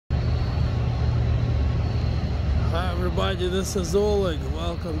everybody, this is Oleg.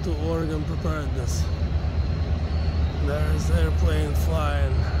 Welcome to Oregon Preparedness. There's airplane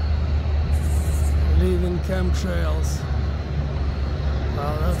flying, leaving chemtrails.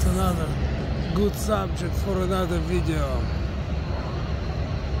 Well, that's another good subject for another video.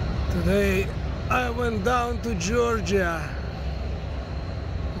 Today I went down to Georgia,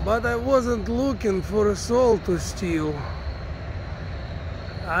 but I wasn't looking for a soul to steal.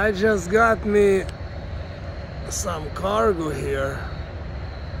 I just got me some cargo here,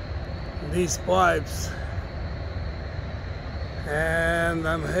 these pipes, and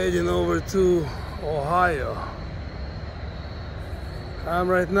I'm heading over to Ohio. I'm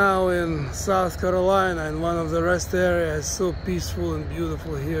right now in South Carolina in one of the rest areas. So peaceful and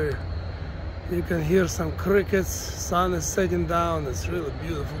beautiful here. You can hear some crickets, sun is setting down. It's really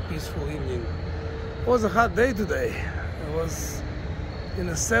beautiful, peaceful evening. It was a hot day today. It was in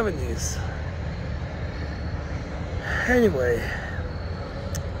the 70s. Anyway,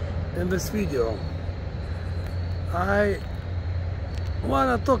 in this video I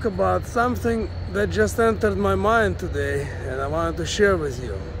want to talk about something that just entered my mind today, and I wanted to share with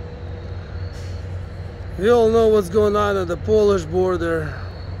you. We all know what's going on at the Polish border.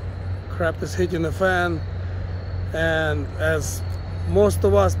 Crap is hitting the fan, and as most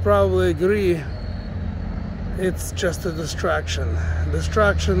of us probably agree, it's just a distraction.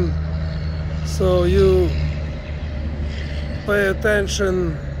 So you pay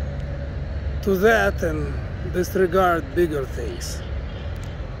attention to that and disregard bigger things.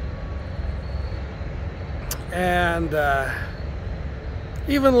 And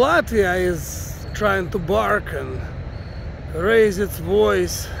even Latvia is trying to bark and raise its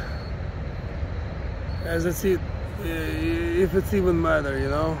voice, as if it's even matter, you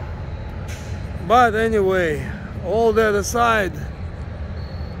know. But anyway, all that aside,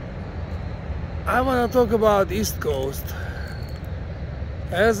 I want to talk about East Coast.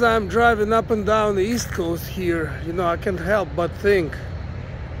 As I'm driving up and down the East Coast here, you know, I can't help but think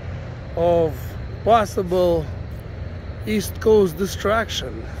of possible East Coast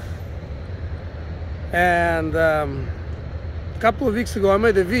distraction. And a couple of weeks ago I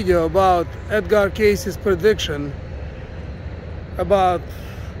made a video about Edgar Cayce's prediction about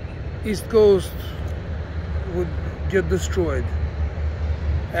East Coast would get destroyed,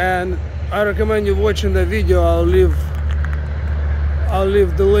 and I recommend you watching the video. I'll leave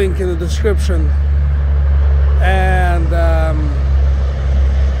the link in the description. And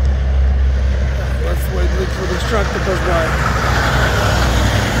let's wait for this truck to pass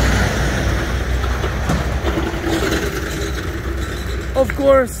by. Of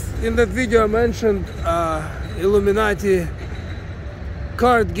course, in that video I mentioned Illuminati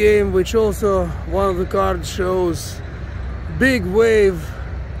card game, which also one of the cards shows big wave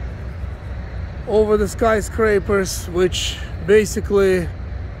over the skyscrapers, which basically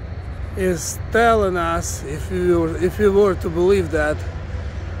is telling us, if we were to believe that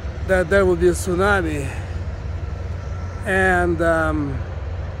there will be a tsunami. And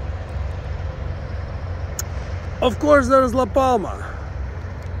of course there's La Palma,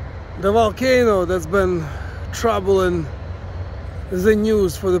 the volcano that's been troubling the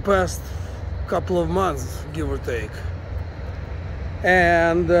news for the past couple of months, give or take.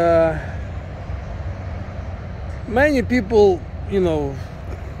 And many people, you know,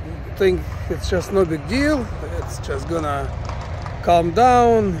 think it's just no big deal, it's just gonna calm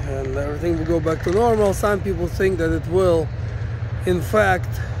down and everything will go back to normal. Some people think that it will in fact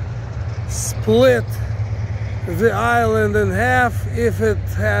split the island in half if it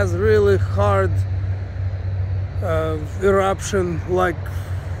has really hard eruption, like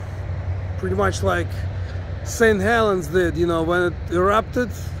pretty much like St. Helens did. You know, when it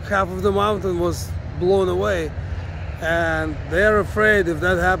erupted, half of the mountain was blown away, and they're afraid if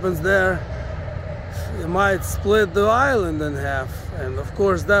that happens there, it might split the island in half, and of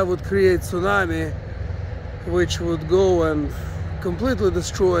course that would create tsunami, which would go and completely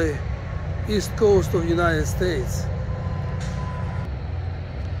destroy East Coast of the United States.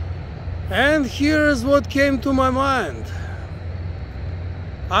 And here's what came to my mind.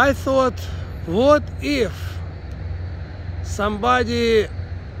 I thought, what if somebody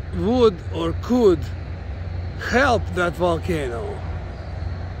would or could help that volcano?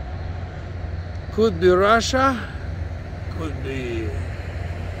 Could be Russia, could be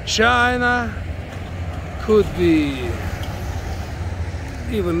China, could be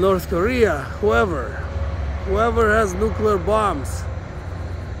even North Korea, whoever has nuclear bombs.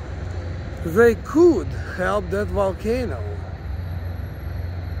 They could help that volcano.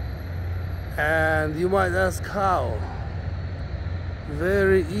 And you might ask how?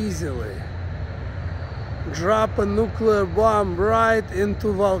 Very easily. drop a nuclear bomb right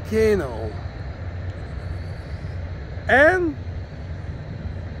into volcano and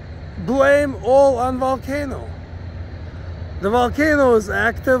blame all on volcano. The volcano is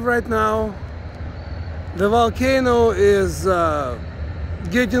active right now. The volcano is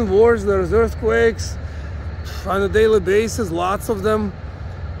getting worse. There's earthquakes on a daily basis, lots of them.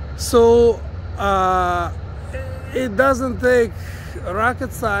 So it doesn't take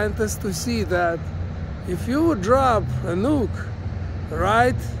rocket scientists to see that if you would drop a nuke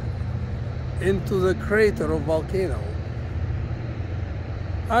right into the crater of volcano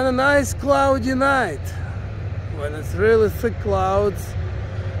on a nice cloudy night, when it's really thick clouds,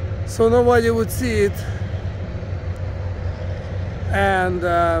 so nobody would see it, and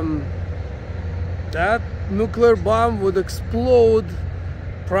that nuclear bomb would explode,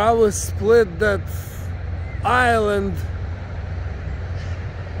 probably split that island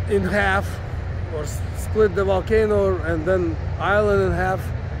in half, or split the volcano and then island in half,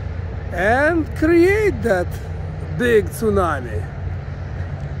 and create that big tsunami.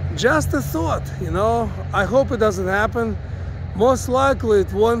 Just a thought, you know. I hope it doesn't happen. Most likely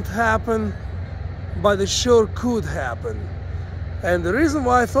it won't happen, but it sure could happen. And the reason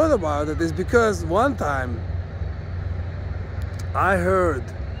why I thought about it is because one time I heard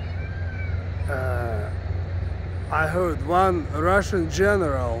one Russian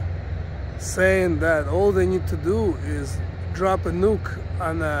general saying that all they need to do is drop a nuke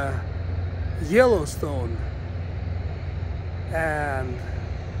on a Yellowstone and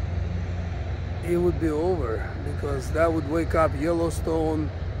it would be over, because that would wake up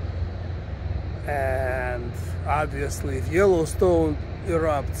Yellowstone, and obviously if Yellowstone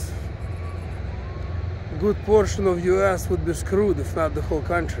erupts, a good portion of US would be screwed, if not the whole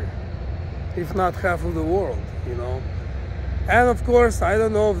country, if not half of the world, you know. And of course, I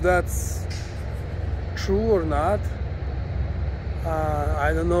don't know if that's true or not.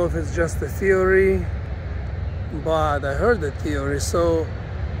 I don't know if it's just a theory, but I heard the theory. So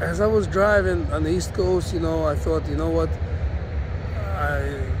as I was driving on the East Coast, you know, I thought, you know what,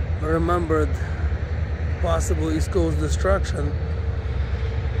 I remembered possible East Coast destruction,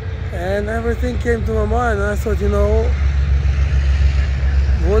 and everything came to my mind, and I thought, you know,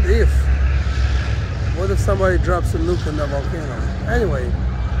 what if somebody drops a nuke in the volcano? Anyway,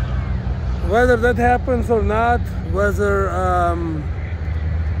 whether that happens or not, whether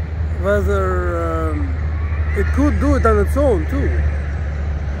it could do it on its own too,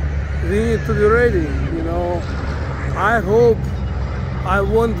 we need to be ready, you know. I hope I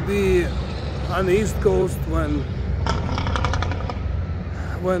won't be on the East Coast when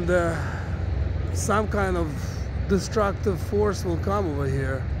some kind of destructive force will come over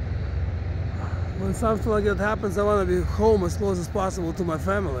here. When something like that happens, I want to be home as close as possible to my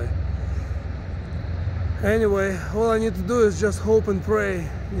family. Anyway, all I need to do is just hope and pray,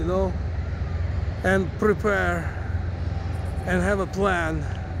 you know, and prepare and have a plan.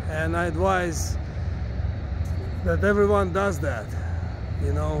 And I advise that everyone does that,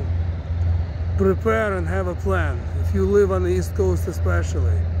 you know. Prepare and have a plan. If you live on the East Coast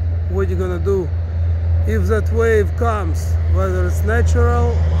especially, what are you gonna do if that wave comes, whether it's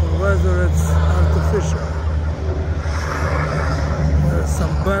natural or whether it's artificial? There's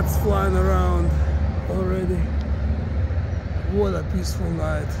some bats flying around already. What a peaceful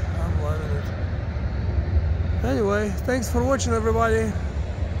night. I'm loving it. Anyway, thanks for watching, everybody.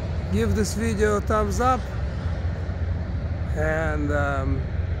 Give this video a thumbs up, and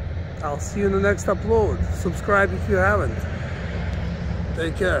I'll see you in the next upload. Subscribe if you haven't.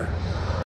 Take care.